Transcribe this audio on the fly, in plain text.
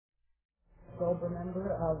sober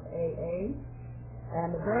member of AA,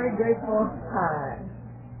 and a very grateful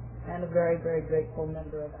and a very, very grateful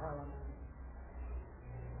member of Al-Anon.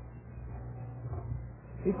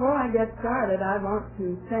 Before I get started, I want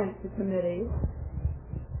to thank the committee,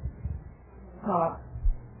 talk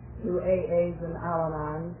to AAs and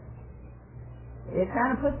Al-Anons. It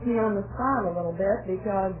kind of puts me on the spot a little bit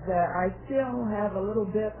because I still have a little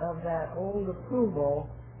bit of that old approval,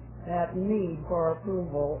 that need for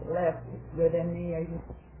approval left within me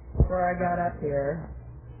before I got up here.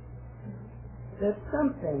 That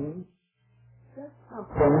something would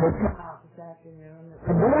come out this afternoon.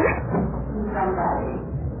 Somebody,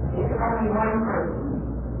 it's only one person.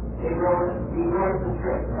 They wrote the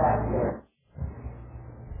script back there.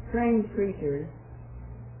 Strange creatures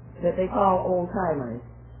that they call old-timers.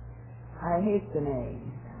 I hate the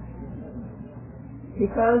name.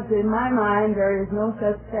 Because in my mind there is no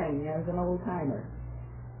such thing as an old-timer.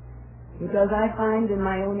 Because I find in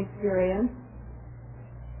my own experience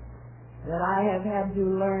that I have had to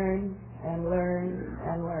learn and learn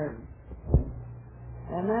and learn.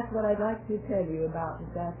 And that's what I'd like to tell you about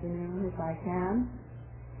this afternoon, if I can,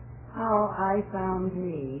 how I found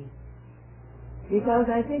me. Because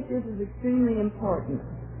I think this is extremely important.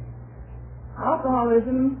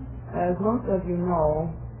 Alcoholism, as most of you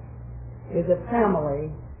know, is a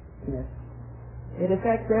family sickness. It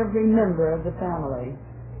affects every member of the family.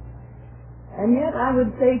 And yet I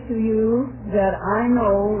would say to you that I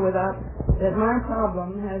know that my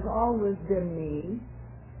problem has always been me,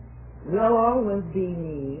 will always be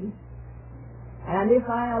me, and if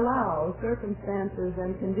I allow circumstances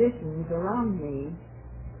and conditions around me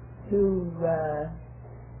to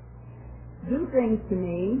do things to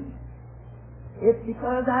me, it's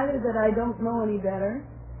because either that I don't know any better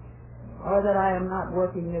or that I am not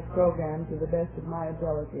working this program to the best of my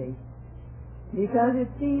ability. Because it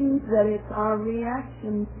seems that it's our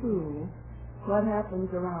reaction to what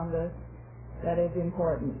happens around us that is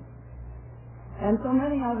important. And so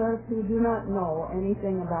many of us who do not know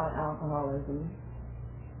anything about alcoholism,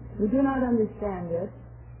 who do not understand it,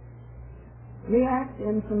 react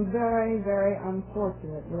in some very, very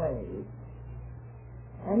unfortunate ways.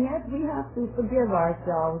 And yet we have to forgive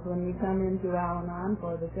ourselves when we come into Al-Anon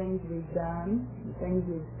for the things we've done, the things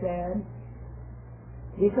we've said,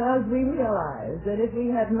 because we realize that if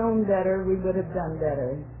we had known better, we would have done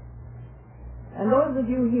better. And those of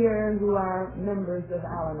you here who are members of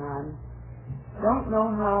Al-Anon don't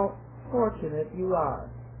know how fortunate you are.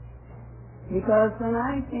 Because when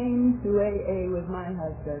I came to AA with my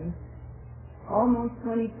husband, almost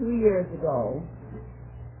 22 years ago,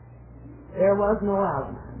 there was no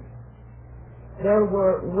Al-Anon. There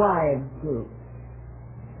were wives groups.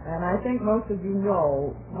 And I think most of you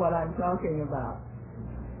know what I'm talking about.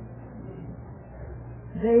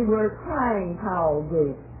 They were crying towel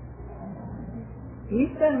groups.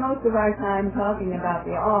 We spent most of our time talking about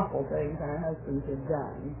the awful things our husbands had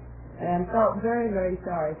done and felt very, very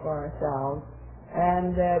sorry for ourselves.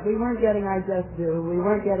 And we weren't getting our just due. We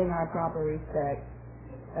weren't getting our proper respect.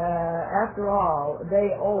 After all,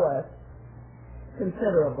 they owe us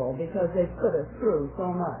considerable because they put us through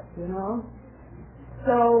so much, you know.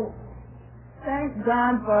 So, thank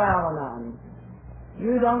God for Al-Anon.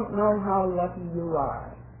 You don't know how lucky you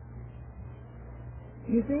are.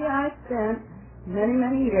 You see, I spent many,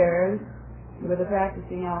 many years with a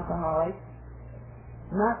practicing alcoholic,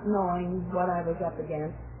 not knowing what I was up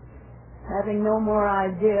against, having no more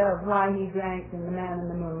idea of why he drank than the man in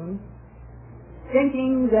the moon,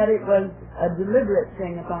 thinking that it was a deliberate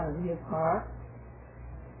thing upon his part,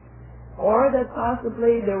 or that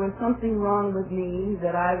possibly there was something wrong with me,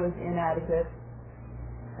 that I was inadequate,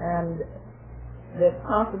 and that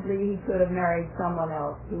possibly he could have married someone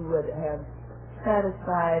else who would have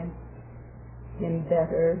satisfied him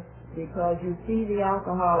better, because you see the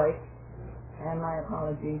alcoholic, and my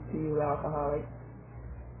apologies to you alcoholics,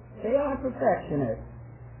 they are perfectionists.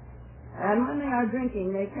 And when they are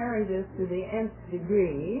drinking, they carry this to the nth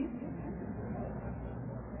degree,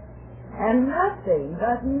 and nothing,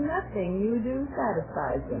 but nothing you do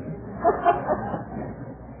satisfies them.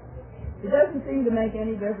 It doesn't seem to make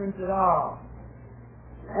any difference at all.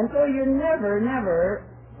 And so you're never, never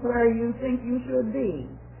where you think you should be.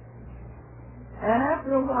 And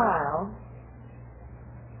after a while,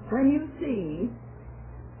 when you see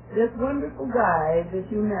this wonderful guy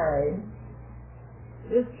that you married,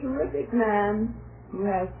 this terrific man who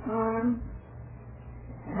has charm,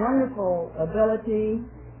 wonderful ability,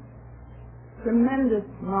 tremendous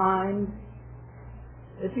mind,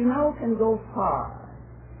 that you know can go far,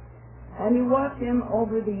 and you watch him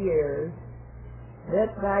over the years, bit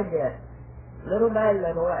by bit, little by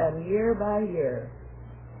little and year by year,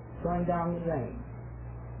 going down the drain.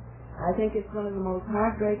 I think it's one of the most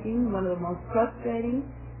heartbreaking, one of the most frustrating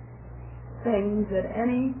things that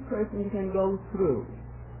any person can go through.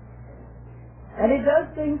 And it does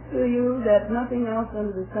things to you that nothing else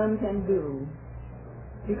under the sun can do,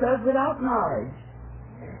 because without knowledge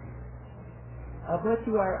of what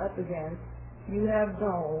you are up against, you have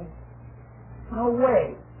no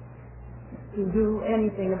way to do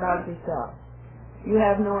anything about yourself. You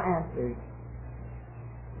have no answers.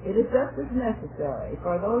 It is just as necessary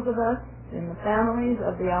for those of us in the families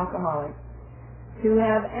of the alcoholic to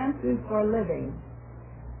have answers for living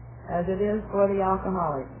as it is for the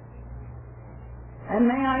alcoholic. And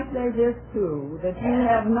may I say this too, that you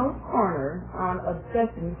have no corner on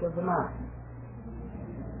obsessions of the mind.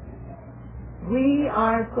 We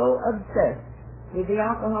are so obsessed with the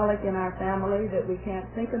alcoholic in our family that we can't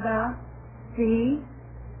think about, see,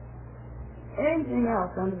 anything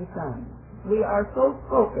else under the sun. We are so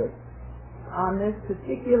focused on this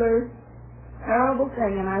particular terrible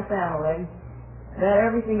thing in our family that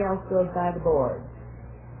everything else goes by the board.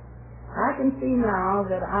 I can see now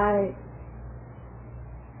that I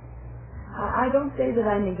don't say that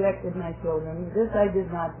I neglected my children. This I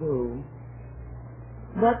did not do.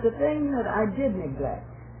 But the thing that I did neglect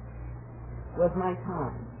was my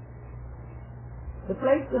time. The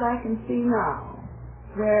place that I can see now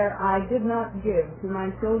where I did not give to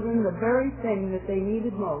my children the very thing that they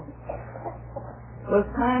needed most was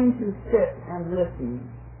time to sit and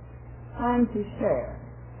listen, time to share,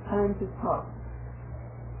 time to talk,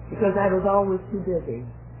 because I was always too busy,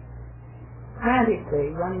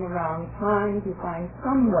 frantically running around trying to find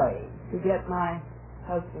some way to get my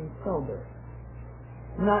husband sober,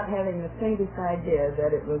 not having the faintest idea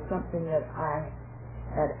that it was something that I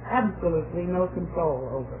had absolutely no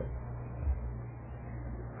control over.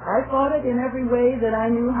 I fought it in every way that I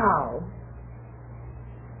knew how.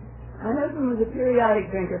 My husband was a periodic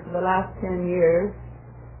drinker for the last 10 years,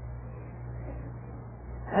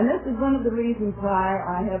 and this is one of the reasons why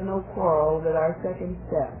I have no quarrel that our second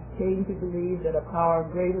step came to believe that a power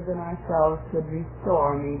greater than ourselves could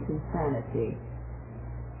restore me to sanity.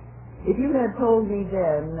 If you had told me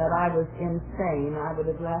then that I was insane, I would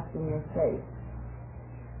have laughed in your face.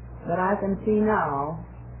 But I can see now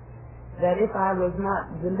that if I was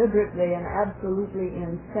not deliberately and absolutely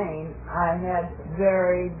insane, I had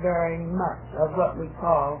very, very much of what we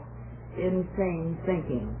call insane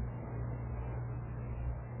thinking.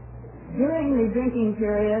 During the drinking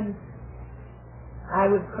period, I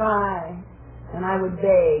would cry, and I would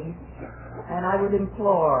beg, and I would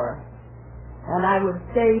implore, and I would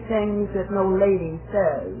say things that no lady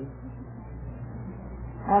says,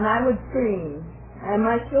 and I would scream. And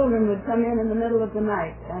my children would come in the middle of the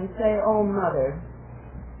night and say, "Oh, Mother,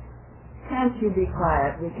 can't you be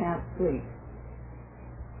quiet? We can't sleep."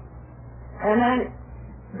 And then,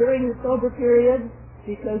 during the sober period,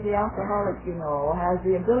 because the alcoholic, you know, has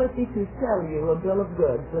the ability to sell you a bill of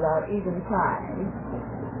goods without even trying,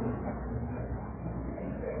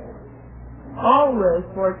 always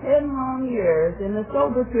for 10 long years, in the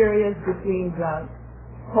sober periods between drunk,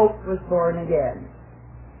 hope was born again.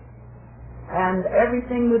 And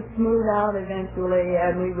everything would smooth out eventually,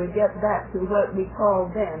 and we would get back to what we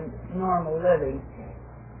called then normal living.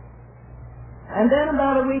 And then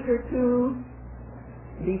about a week or two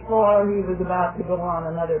before he was about to go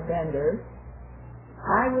on another bender,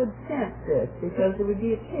 I would sense this, because there would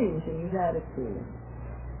be a change in his attitude.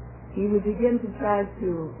 He would begin to try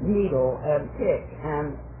to needle and pick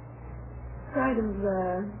and try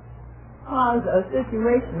to cause a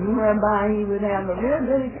situation whereby he would have a real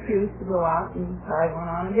good excuse to go out and try one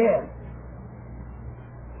on again.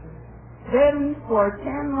 Then for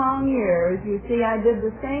 10 long years, you see, I did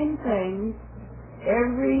the same thing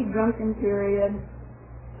every drunken period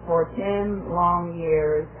for 10 long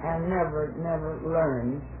years and never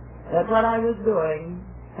learned that what I was doing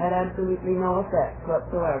had absolutely no effect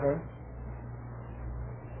whatsoever.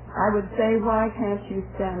 I would say, why can't you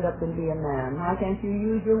stand up and be a man? Why can't you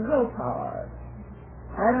use your willpower?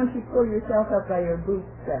 Why don't you pull yourself up by your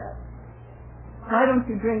bootstraps? Why don't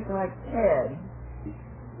you drink like Ted?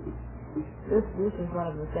 This is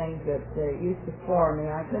one of the things that used to floor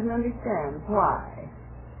me. I couldn't understand why.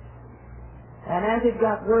 And as it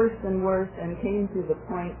got worse and worse and came to the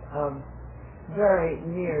point of very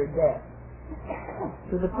near death,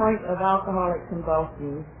 to the point of alcoholic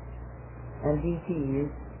convulsions and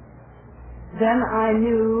DTs, then I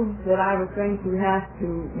knew that I was going to have to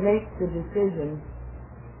make the decision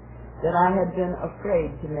that I had been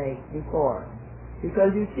afraid to make before.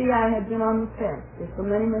 Because you see, I had been on the fence for so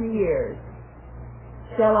many, many years.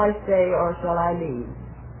 shall I stay or shall I leave?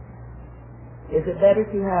 Is it better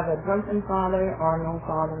to have a drunken father or no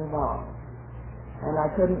father at all? And I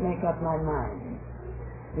couldn't make up my mind,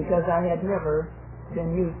 because I had never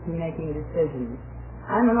been used to making decisions.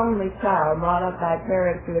 I'm an only child brought up by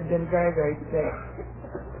parents who had been very, very strict,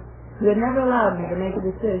 who had never allowed me to make a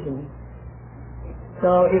decision.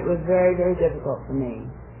 So it was very, very difficult for me.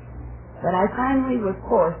 But I finally was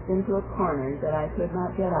forced into a corner that I could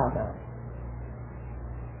not get out of.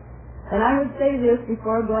 And I would say this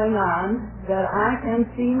before going on, that I can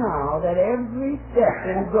see now that every step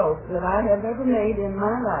in growth that I have ever made in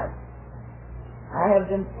my life, I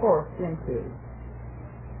have been forced into.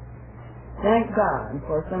 Thank God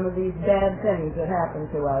for some of these bad things that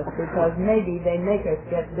happen to us, because maybe they make us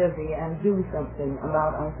get busy and do something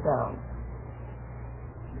about ourselves.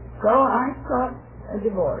 So I sought a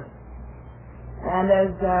divorce. And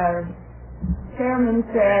as our chairman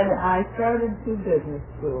said, I started to business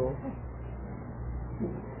school.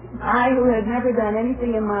 I, who had never done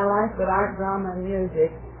anything in my life but art, drama, and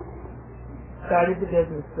music, started to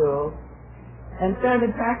business school and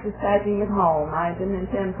started practice typing at home. I didn't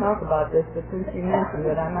intend to talk about this, but since you mentioned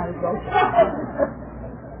it, I might as well.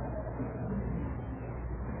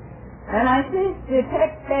 And I think the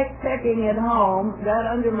pecking at home got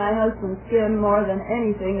under my husband's skin more than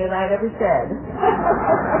anything that I'd ever said.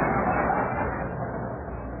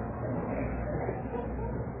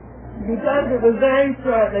 Because it was very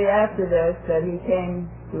shortly after this that he came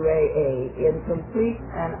to AA in complete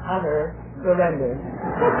and utter surrender.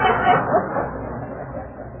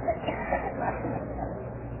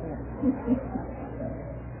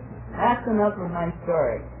 That's enough of my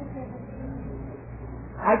story.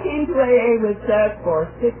 I came to AA with Chuck for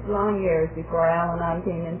 6 long years before Al-Anon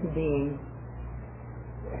came into being.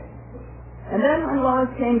 And then when Lois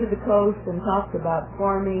came to the coast and talked about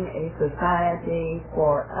forming a society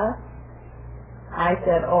for us, I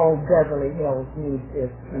said, oh, Beverly Hills needs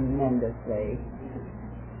this tremendously.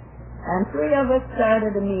 And 3 of us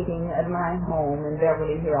started a meeting at my home in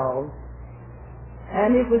Beverly Hills.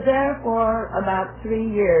 And it was there for about 3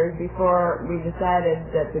 years before we decided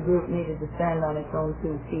that the group needed to stand on its own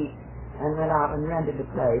 2 feet and went out and rented a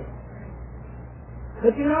place.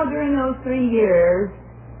 But you know, during those 3 years,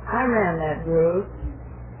 I ran that group.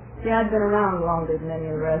 See, I'd been around longer than any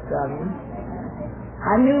of the rest of them.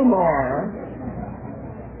 I knew more.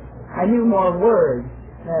 I knew more words,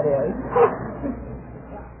 that is.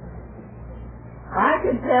 I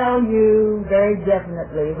could tell you very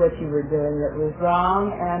definitely what you were doing that was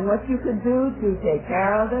wrong and what you could do to take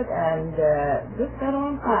care of it, and just got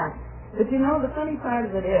on fine. But you know, the funny part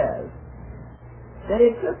of it is that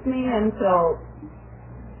it took me until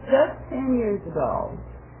just 10 years ago,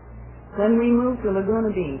 when we moved to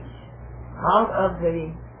Laguna Beach, out of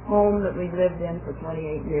the home that we lived in for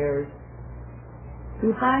 28 years,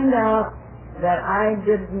 to find out that I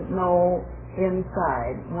didn't know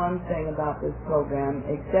inside one thing about this program,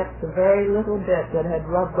 except the very little bit that had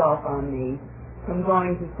rubbed off on me from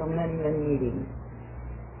going to so many, many meetings.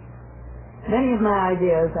 Many of my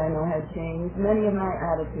ideas, I know, had changed. Many of my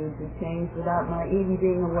attitudes had changed without my even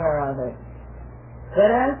being aware of it. But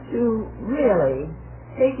as to really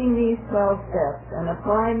taking these 12 steps and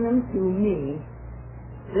applying them to me,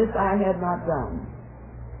 this I had not done.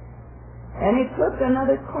 And it took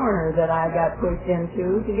another corner that I got pushed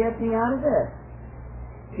into to get me out of this.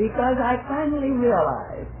 Because I finally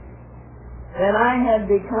realized that I had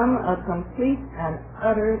become a complete and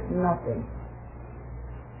utter nothing.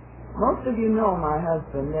 Most of you know my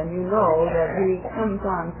husband, and you know that he comes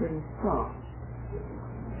on pretty strong.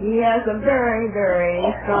 He has a very, very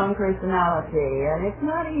strong personality, and it's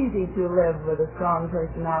not easy to live with a strong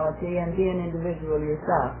personality and be an individual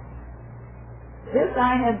yourself. This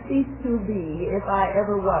I had ceased to be, if I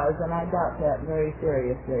ever was, and I doubt that very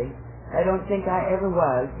seriously. I don't think I ever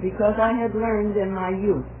was, because I had learned in my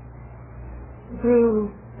youth,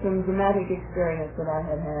 through some dramatic experience that I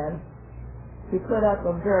had had, to put up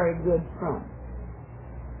a very good front.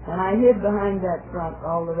 And I hid behind that front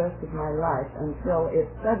all the rest of my life until it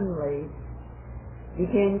suddenly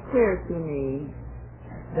became clear to me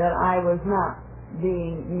that I was not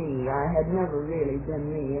being me. I had never really been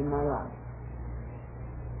me in my life.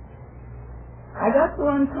 I got so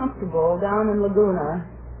uncomfortable down in Laguna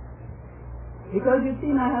because, you see,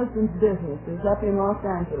 my husband's business is up in Los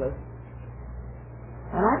Angeles.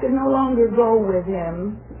 And I could no longer go with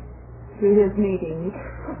him to his meetings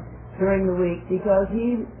during the week because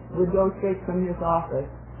he would go straight from his office.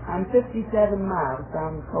 I'm 57 miles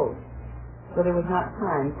down the coast, so there was not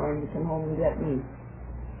time for him to come home and get me.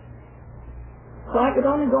 So I could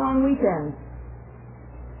only go on weekends.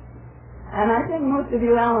 And I think most of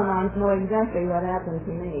you Al-Anons know exactly what happened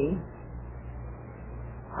to me.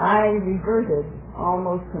 I reverted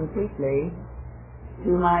almost completely to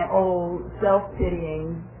my old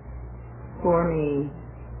self-pitying, poor me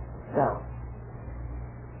self.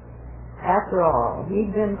 After all,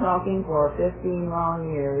 he'd been talking for 15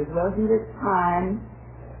 long years. Wasn't it time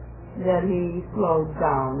that he slowed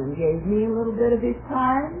down and gave me a little bit of his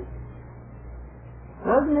time?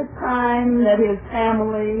 Wasn't it time that his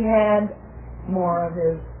family had more of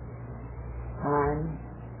his time?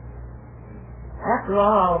 After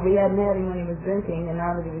all, we hadn't had him when he was drinking, and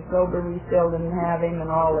now that he was sober, we still didn't have him, and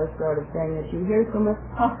all this sort of thing that you hear so much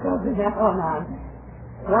talk of in Al-Anon.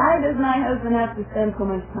 Why does my husband have to spend so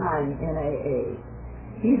much time in AA?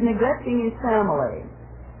 He's neglecting his family.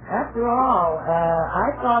 After all, I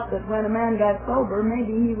thought that when a man got sober,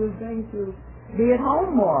 maybe he was going to be at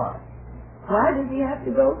home more. Why does he have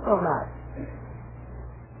to go so much?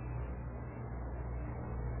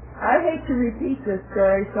 I hate to repeat this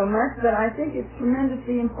story so much, but I think it's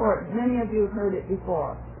tremendously important. Many of you have heard it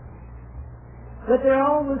before. But there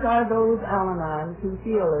always are those Al-Anons who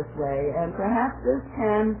feel this way, and perhaps this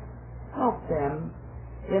can help them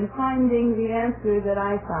in finding the answer that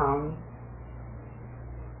I found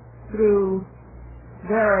through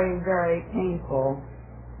very, very painful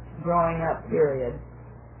growing up period.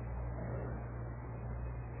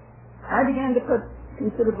 I began to put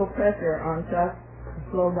considerable pressure on Chuck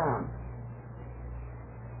to slow down.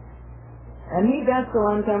 And he got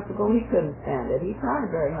so uncomfortable he couldn't stand it. He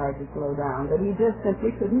tried very hard to slow down, but he just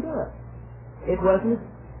simply couldn't do it. It wasn't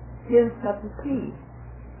his cup of tea.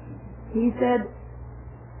 He said,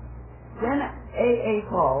 when AA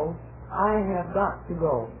calls, I have got to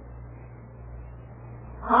go.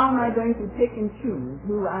 How am I going to pick and choose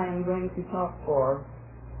who I am going to talk for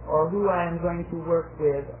or who I am going to work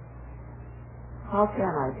with? How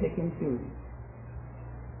can I pick and choose?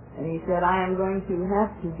 And he said, I am going to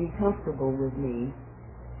have to be comfortable with me,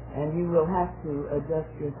 and you will have to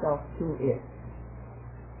adjust yourself to it.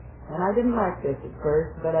 And I didn't like this at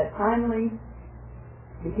first, but it finally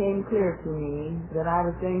became clear to me that I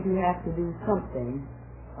was going to have to do something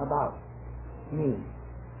about me.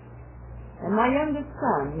 And my youngest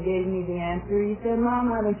son gave me the answer. He said,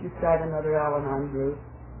 Mom, why don't you start another Al-Anon group?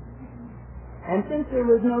 And since there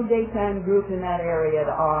was no daytime group in that area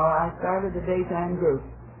at all, I started a daytime group.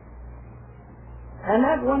 And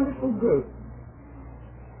that wonderful group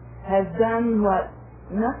has done what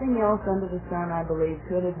nothing else under the sun, I believe,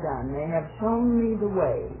 could have done. They have shown me the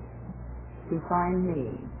way to find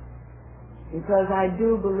me. Because I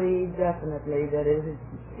do believe definitely that it is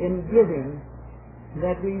in giving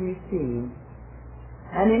that we receive.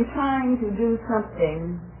 And in trying to do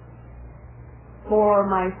something for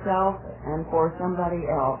myself and for somebody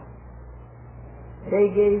else,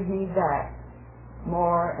 they gave me back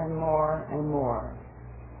more and more and more.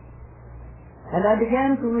 And I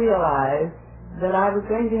began to realize that I was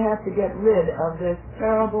going to have to get rid of this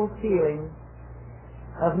terrible feeling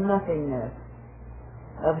of nothingness,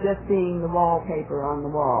 of just being the wallpaper on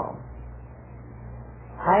the wall.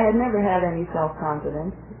 I had never had any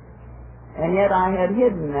self-confidence, and yet I had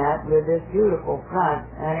hidden that with this beautiful front,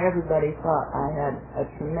 and everybody thought I had a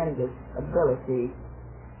tremendous ability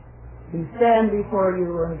to stand before you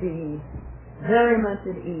and be very much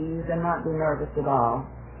at ease and not be nervous at all.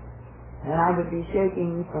 And I would be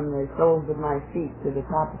shaking from the soles of my feet to the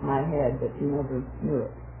top of my head, but you never knew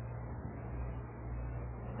it.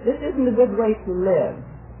 This isn't a good way to live.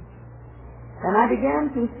 And I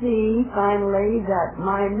began to see, finally, that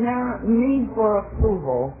my need for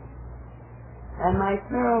approval and my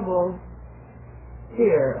terrible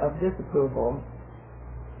fear of disapproval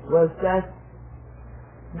was just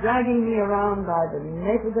dragging me around by the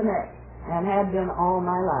nape of the neck, and had been all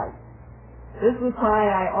my life. This was why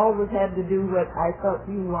I always had to do what I thought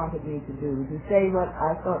you wanted me to do, to say what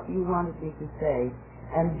I thought you wanted me to say,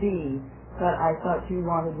 and be what I thought you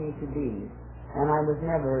wanted me to be. And I was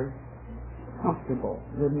never comfortable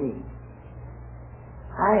with me.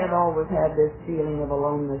 I had always had this feeling of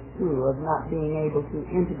aloneness, too, of not being able to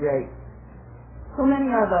integrate. So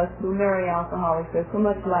many of us who marry alcoholics are so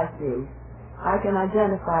much like you. I can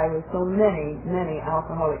identify with so many, many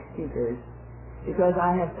alcoholic speakers because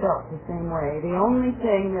I have felt the same way. The only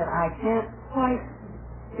thing that I can't quite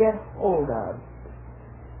get hold of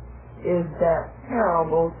is that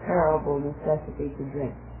terrible, terrible necessity to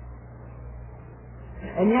drink.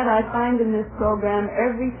 And yet I find in this program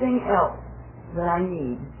everything else that I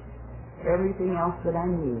need. Everything else that I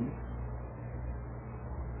need.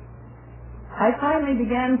 I finally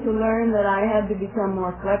began to learn that I had to become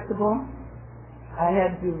more flexible. I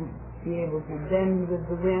had to be able to bend with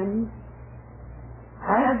the wind.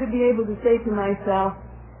 I had to be able to say to myself,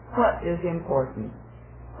 what is important?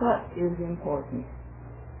 What is important?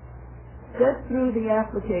 Just through the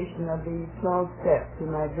application of these 12 steps to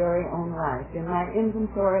my very own life, in my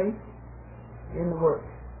inventory, in the work.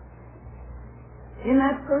 In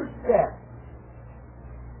that first step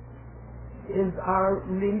is our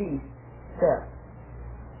release step.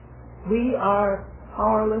 We are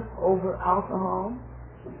powerless over alcohol.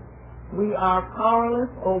 We are powerless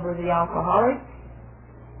over the alcoholic.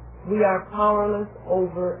 We are powerless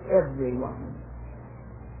over everyone.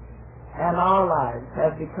 And our lives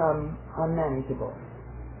have become unmanageable.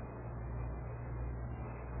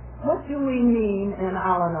 What do we mean in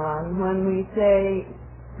Al-Anon when we say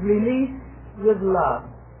release with love?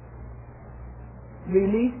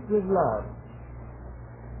 Release with love.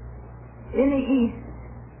 In the East,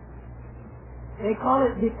 they call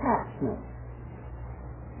it detachment.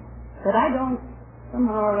 But I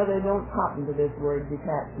somehow or other don't cotton to this word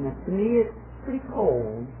detachment. To me it's pretty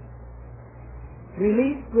cold.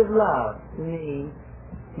 Release with love, to me,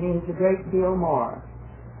 means a great deal more.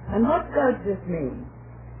 And what does this mean?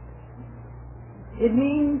 It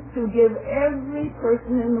means to give every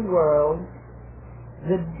person in the world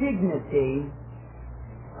the dignity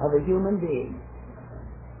of a human being,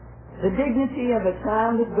 the dignity of a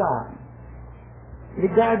child of God,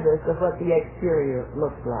 regardless of what the exterior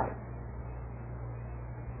looks like.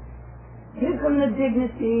 Give them the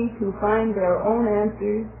dignity to find their own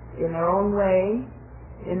answers in their own way,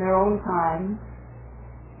 in their own time.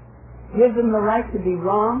 Give them the right to be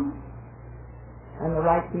wrong and the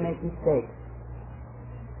right to make mistakes.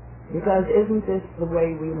 Because isn't this the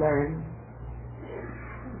way we learn?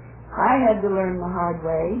 I had to learn the hard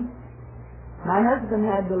way. My husband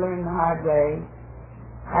had to learn the hard way.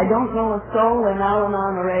 I don't know a soul in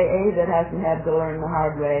Al-Anon or AA that hasn't had to learn the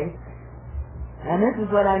hard way. And this is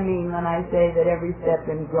what I mean when I say that every step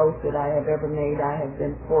in growth that I have ever made, I have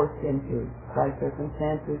been forced into by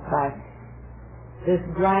circumstances, by this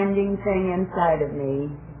grinding thing inside of me,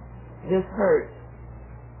 this hurt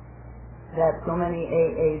that so many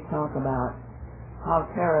AAs talk about, how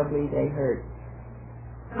terribly they hurt.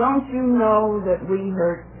 Don't you know that we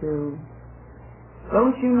hurt too?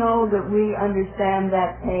 Don't you know that we understand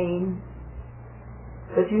that pain?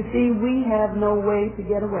 But you see, we have no way to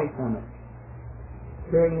get away from it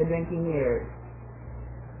during the drinking years.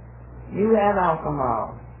 You have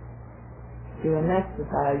alcohol to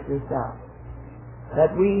anesthetize yourself,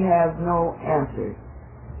 but we have no answers,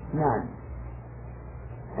 none.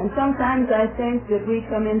 And sometimes I think that we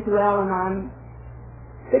come into Al-Anon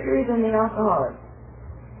sicker than the alcoholics.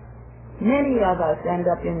 Many of us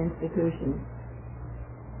end up in institutions.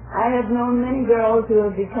 I have known many girls who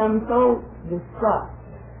have become so distraught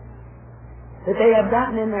that they have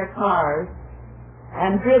gotten in their cars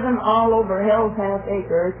and driven all over Hell's Half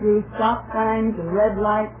Acre through stop signs and red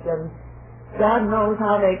lights, and God knows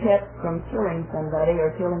how they kept from killing somebody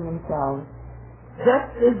or killing themselves,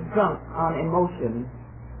 just as drunk on emotion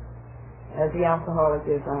as the alcoholic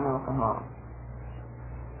is on alcohol.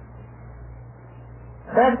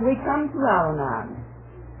 But we come to Al-Anon,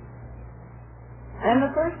 and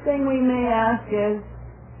the first thing we may ask is,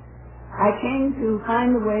 I came to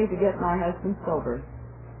find a way to get my husband sober.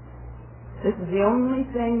 This is the only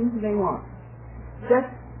thing they want, just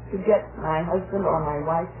to get my husband or my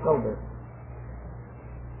wife sober.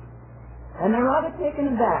 And they're rather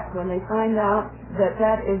taken aback when they find out that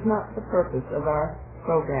that is not the purpose of our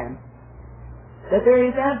program, that there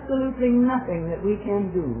is absolutely nothing that we can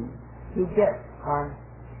do to get our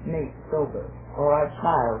mate sober, or our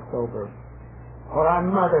child sober, or our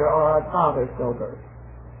mother or our father sober.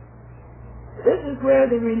 This is where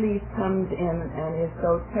the release comes in and is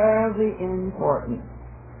so terribly important,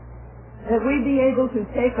 that we be able to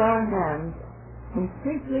take our hands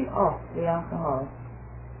completely off the alcohol,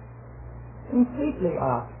 completely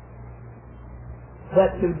off,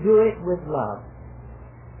 but to do it with love,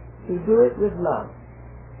 to do it with love,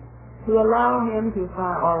 to allow him to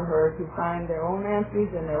find, or her to find their own answers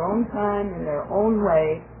in their own time, in their own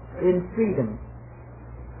way, in freedom.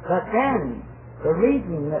 But then, the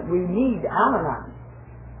reason that we need Al-Anon,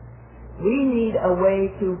 we need a way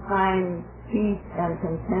to find peace and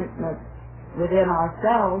contentment within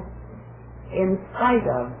ourselves in spite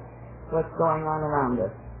of what's going on around us.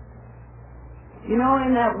 You know,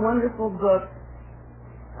 in that wonderful book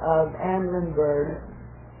of Anne Lindbergh,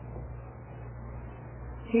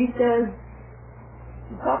 she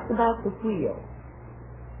talks about the wheel,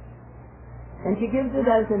 and she gives it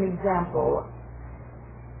as an example.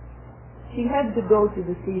 She had to go to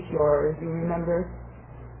the seashore, if you remember,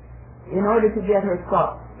 in order to get her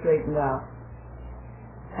thoughts straightened out.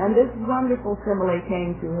 And this wonderful simile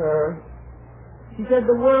came to her. She said,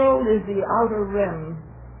 the world is the outer rim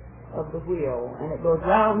of the wheel, and it goes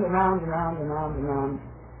round and round and round and round and round,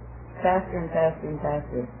 faster and faster and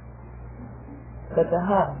faster. But the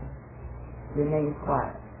hub remains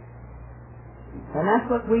quiet. And that's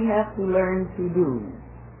what we have to learn to do,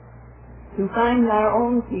 to find our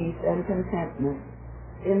own peace and contentment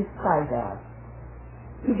in spite of,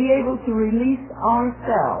 to be able to release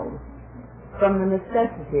ourselves from the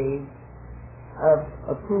necessity of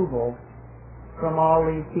approval from all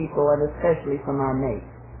these people, and especially from our mates.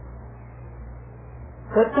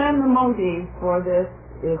 But then the motive for this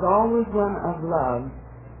is always one of love.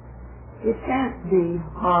 It can't be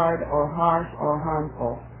hard or harsh or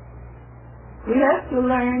harmful. We have to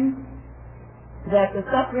learn that the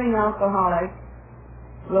suffering alcoholic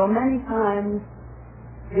will many times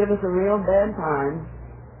give us a real bad time.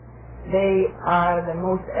 They are the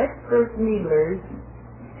most expert needlers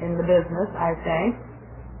in the business, I think,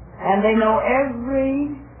 and they know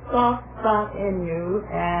every soft spot in you,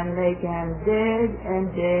 and they can dig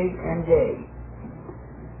and dig and dig.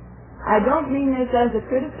 I don't mean this as a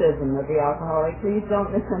criticism of the alcoholic. Please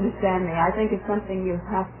don't misunderstand me. I think it's something you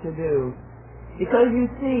have to do. Because you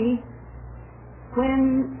see,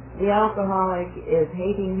 when the alcoholic is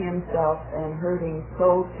hating himself and hurting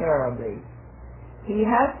so terribly, he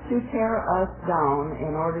has to tear us down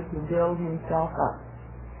in order to build himself up.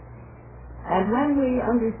 And when we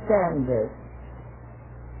understand this,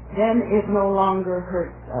 then it no longer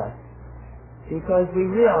hurts us, because we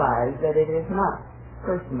realize that it is not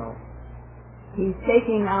personal. He's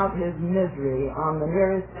taking out his misery on the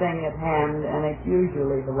nearest thing at hand, and it's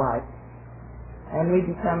usually the wife. And we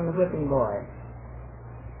become the whipping boy.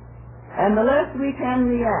 And the less we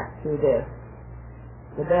can react to this,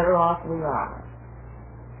 the better off we are.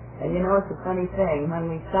 And you know, it's a funny thing,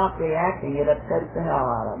 when we stop reacting, it upsets the hell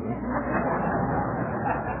out of me.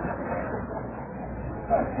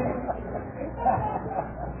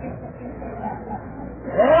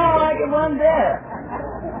 They don't like it one bit.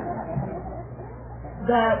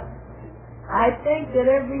 But I think that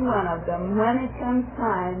every one of them, when it comes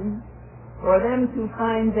time for them to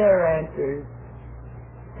find their answers,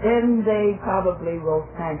 then they probably will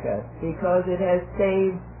thank us, because it has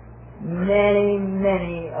saved many,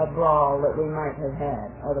 many a brawl that we might have had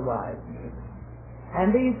otherwise. And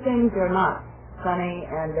these things are not funny,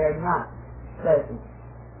 and they're not pleasant.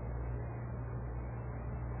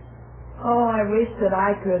 Oh, I wish that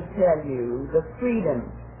I could tell you the freedom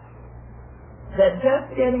that just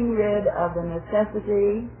getting rid of the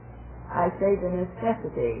necessity, I say the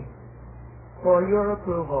necessity, for your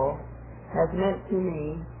approval has meant to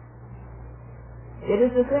me. It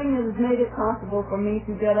is the thing that has made it possible for me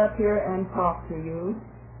to get up here and talk to you,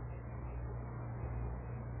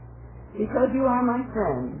 because you are my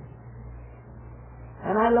friend,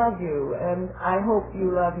 and I love you, and I hope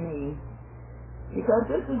you love me, because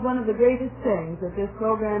this is one of the greatest things that this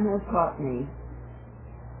program has taught me.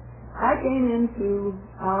 I came into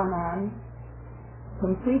Al-Anon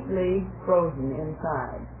completely frozen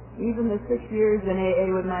inside. Even the 6 years in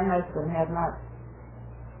AA with my husband have not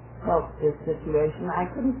helped this situation. I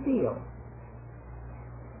couldn't feel.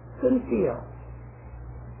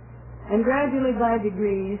 And gradually, by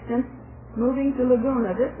degrees, since moving to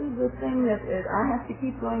Laguna, this is the thing that I have to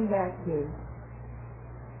keep going back to.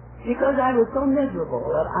 Because I was so miserable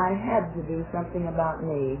that I had to do something about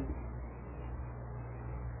me.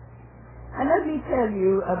 And let me tell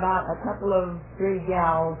you about a couple of three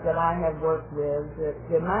gals that I have worked with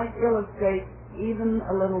that might illustrate even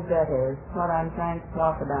a little better what I'm trying to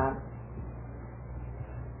talk about.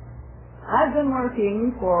 I've been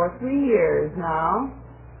working for 3 years now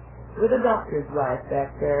with a doctor's wife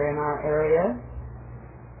back there in our area.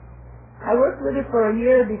 I worked with her for a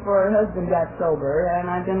year before her husband got sober, and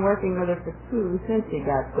I've been working with her for 2 since he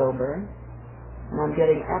got sober, and I'm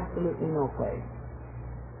getting absolutely no place.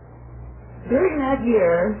 During that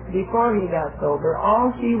year, before he got sober, all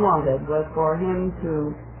she wanted was for him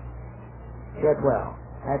to get well.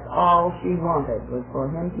 That's all she wanted, was for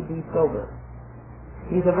him to be sober.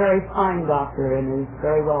 He's a very fine doctor and is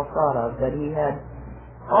very well thought of, but he had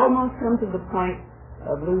almost come to the point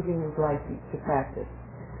of losing his license to practice.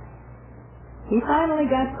 He finally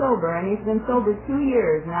got sober, and he's been sober 2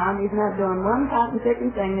 years now, and he's not doing one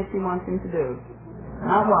cotton-picking thing that she wants him to do.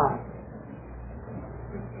 Not one.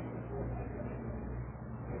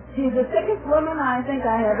 She's the sickest woman I think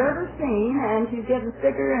I have ever seen, and she's getting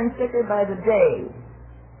sicker and sicker by the day.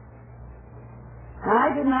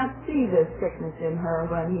 Now, I did not see this sickness in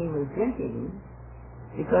her when he was drinking,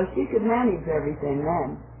 because she could manage everything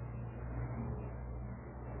then.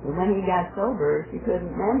 But when he got sober, she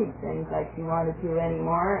couldn't manage things like she wanted to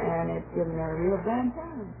anymore, and it's given her a real bad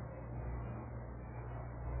time.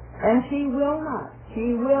 And she will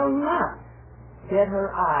not get her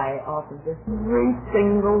eye off of this every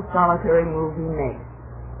single solitary move he makes.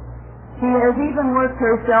 She has even worked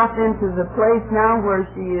herself into the place now where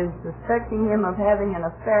she is suspecting him of having an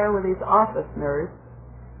affair with his office nurse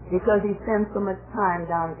because he spends so much time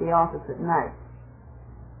down at the office at night.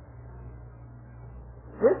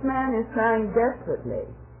 This man is trying desperately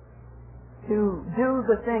to do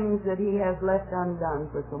the things that he has left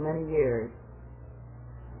undone for so many years.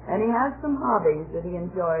 And he has some hobbies that he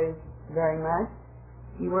enjoys very much.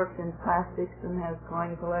 He works in plastics and has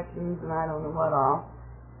coin collections and I don't know what all.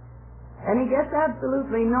 And he gets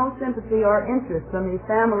absolutely no sympathy or interest from his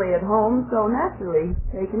family at home, so naturally he's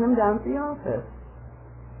taken them down to the office.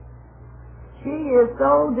 She is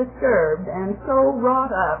so disturbed and so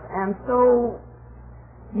wrought up and so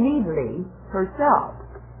needly herself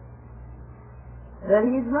that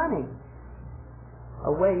he's running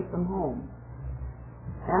away from home.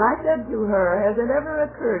 And I said to her, has it ever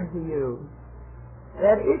occurred to you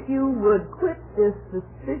that if you would quit this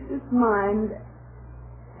suspicious mind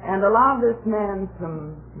and allow this man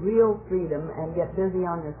some real freedom and get busy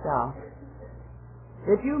on yourself,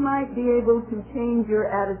 that you might be able to change your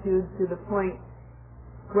attitude to the point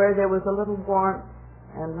where there was a little warmth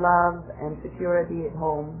and love and security at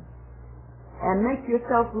home, and make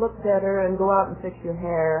yourself look better and go out and fix your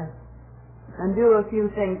hair and do a few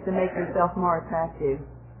things to make yourself more attractive,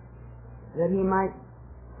 that he might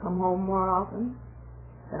come home more often?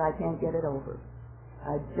 And I can't get it over.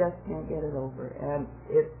 I just can't get it over. And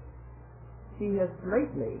she has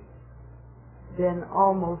lately been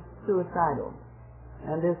almost suicidal.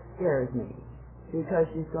 And this scares me because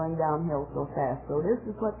she's going downhill so fast. So this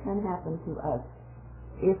is what can happen to us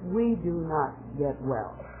if we do not get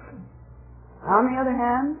well. On the other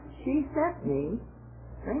hand, she sent me,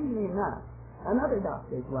 strangely enough, another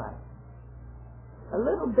doctor's wife. A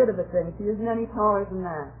little bit of a thing. She isn't any taller than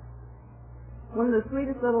that. One of the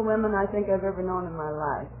sweetest little women I think I've ever known in my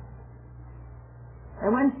life.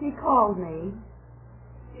 And when she called me,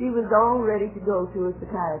 she was all ready to go to a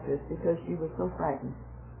psychiatrist because she was so frightened.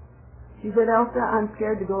 She said, Elsa, I'm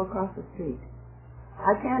scared to go across the street.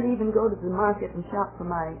 I can't even go to the market and shop for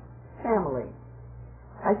my family.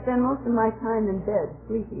 I spend most of my time in bed,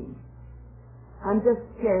 sleeping. I'm just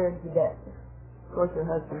scared to death. Of course, her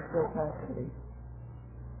husband's still custody.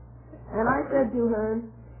 And I said to her,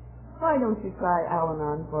 why don't you try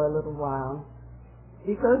Al-Anon for a little while?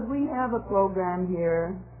 Because we have a program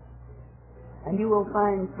here, and you will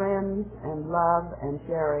find friends and love and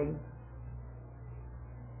sharing.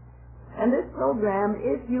 And this program,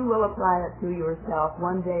 if you will apply it to yourself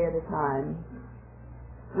one day at a time,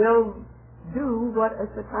 will do what a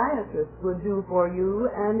psychiatrist would do for you,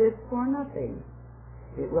 and it's for nothing.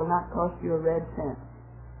 It will not cost you a red cent.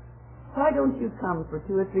 Why don't you come for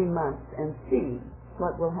 2 or 3 months and see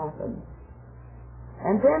what will happen?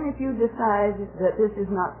 And then if you decide that this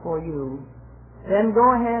is not for you, then go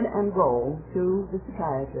ahead and go to the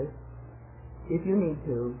psychiatrist if you need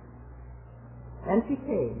to. And she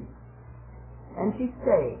came. And she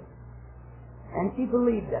stayed. And she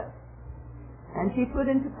believed us. And she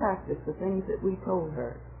put into practice the things that we told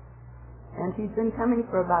her. And she's been coming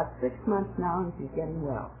for about 6 months now, and she's getting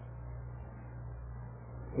well,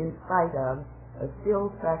 in spite of a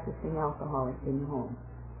still practicing alcoholic in the home.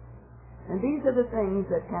 And these are the things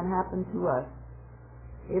that can happen to us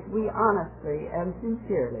if we honestly and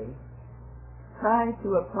sincerely try to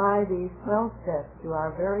apply these 12 steps to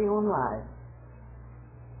our very own lives.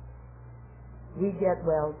 We get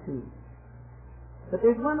well too. But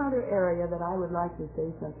there's one other area that I would like to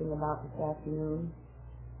say something about this afternoon.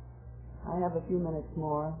 I have a few minutes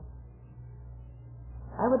more.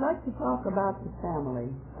 I would like to talk about the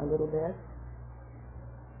family a little bit,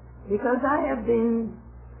 because I have been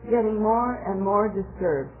getting more and more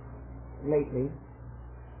disturbed lately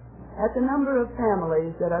at the number of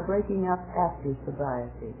families that are breaking up after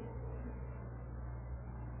sobriety.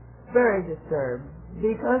 Very disturbed,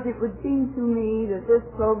 because it would seem to me that this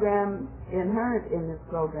program, inherent in this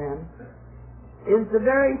program, is the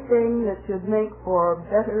very thing that should make for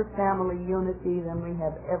better family unity than we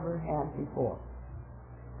have ever had before,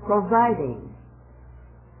 providing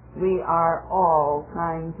we are all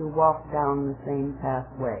trying to walk down the same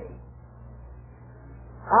pathway.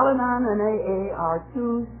 Al-Anon and AA are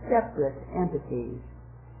two separate entities.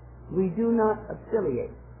 We do not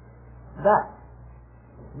affiliate, but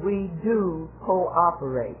we do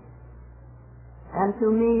cooperate. And to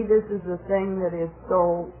me, this is the thing that is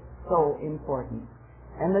so important.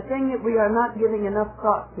 and the thing that we are not giving enough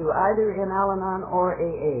thought to, either in Al-Anon or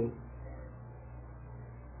AA.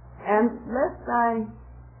 And lest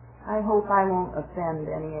I hope I won't offend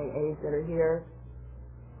any AAs that are here,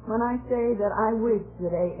 when I say that I wish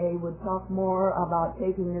that AA would talk more about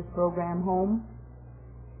taking this program home.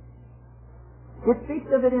 It speaks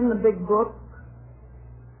of it in the big book.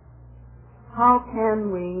 How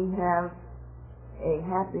can we have a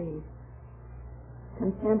happy,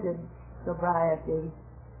 contented sobriety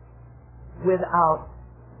without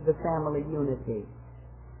the family unity?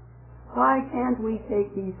 Why can't we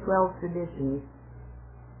take these 12 traditions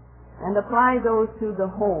and apply those to the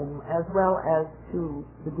home as well as to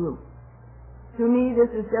the group? To me, this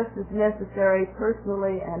is just as necessary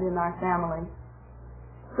personally and in our family.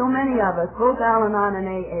 So many of us, both Al-Anon and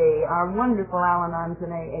AA, are wonderful Al-Anons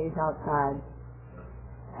and AAs outside.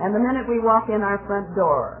 And the minute we walk in our front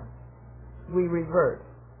door, we revert.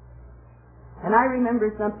 And I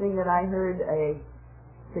remember something that I heard a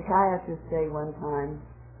psychiatrist say one time.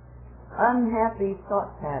 Unhappy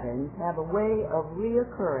thought patterns have a way of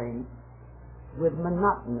reoccurring with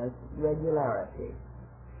monotonous regularity.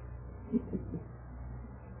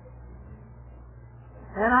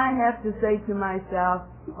 And I have to say to myself,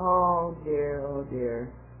 oh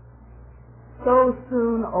dear, so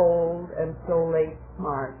soon old and so late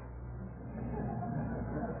smart.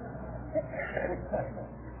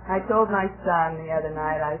 I told my son the other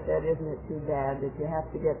night, I said, isn't it too bad that you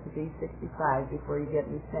have to get to be 65 before you get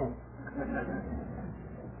any sense?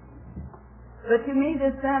 But to me,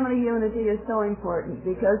 this family unity is so important,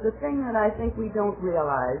 because the thing that I think we don't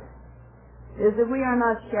realize is that we are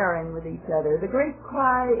not sharing with each other. The great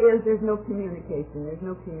cry is there's no communication.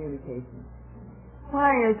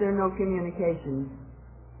 Why is there no communication?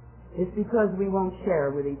 It's because we won't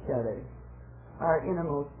share with each other our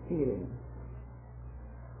innermost feelings.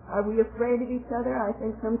 Are we afraid of each other? I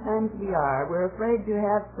think sometimes we are. We're afraid to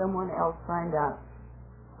have someone else find out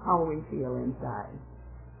how we feel inside.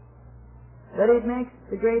 But it makes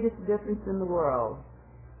the greatest difference in the world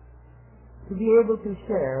to be able to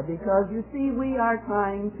share, because you see, we are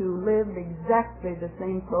trying to live exactly the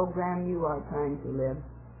same program you are trying to live.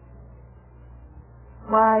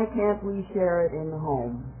 Why can't we share it in the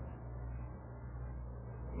home?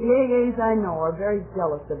 The AAs I know are very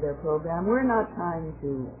jealous of their program. We're not trying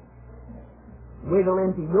to wiggle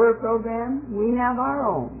into your program. We have our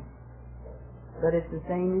own, but it's the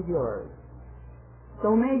same as yours.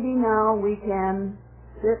 So maybe now we can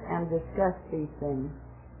sit and discuss these things,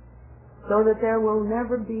 so that there will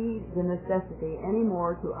never be the necessity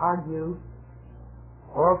anymore to argue,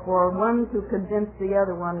 or for one to convince the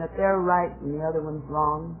other one that they're right and the other one's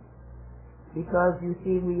wrong. Because, you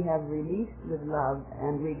see, we have released with love,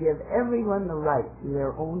 and we give everyone the right to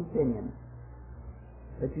their own opinion.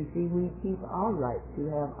 But you see, we keep our right to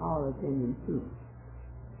have our opinion too.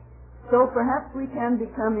 So perhaps we can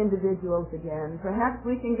become individuals again. Perhaps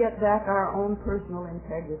we can get back our own personal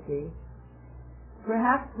integrity.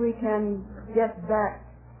 Perhaps we can get back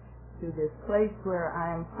to this place where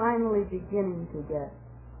I am finally beginning to get,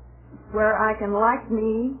 where I can like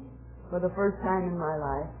me for the first time in my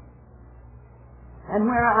life, and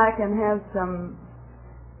where I can have some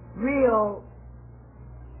real,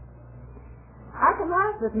 I can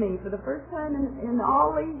laugh with me for the first time in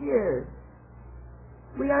all these years.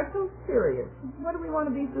 We are so serious. What do we want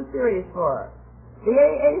to be so serious for? The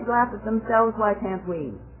AAs laugh at themselves, why can't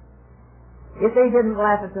we? If they didn't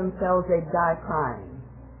laugh at themselves, they'd die crying.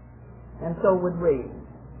 And so would we.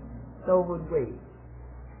 So would we.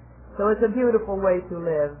 So it's a beautiful way to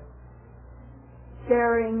live.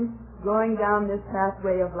 Sharing, going down this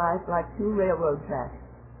pathway of life like two railroad tracks,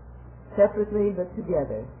 separately but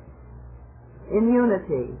together, in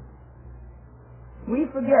unity.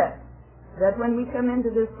 We forget that when we come into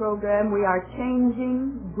this program, we are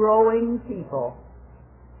changing, growing people.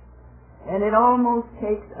 And it almost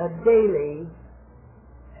takes a daily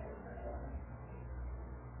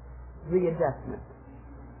readjustment.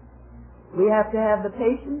 We have to have the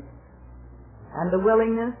patience and the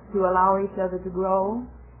willingness to allow each other to grow.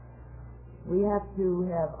 We have to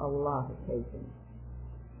have a lot of patience.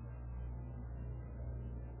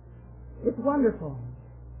 It's wonderful.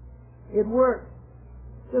 It works.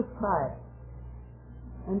 Just try it.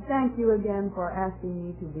 And thank you again for asking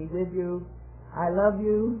me to be with you. I love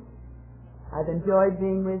you. I've enjoyed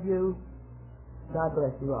being with you. God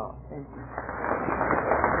bless you all. Thank you.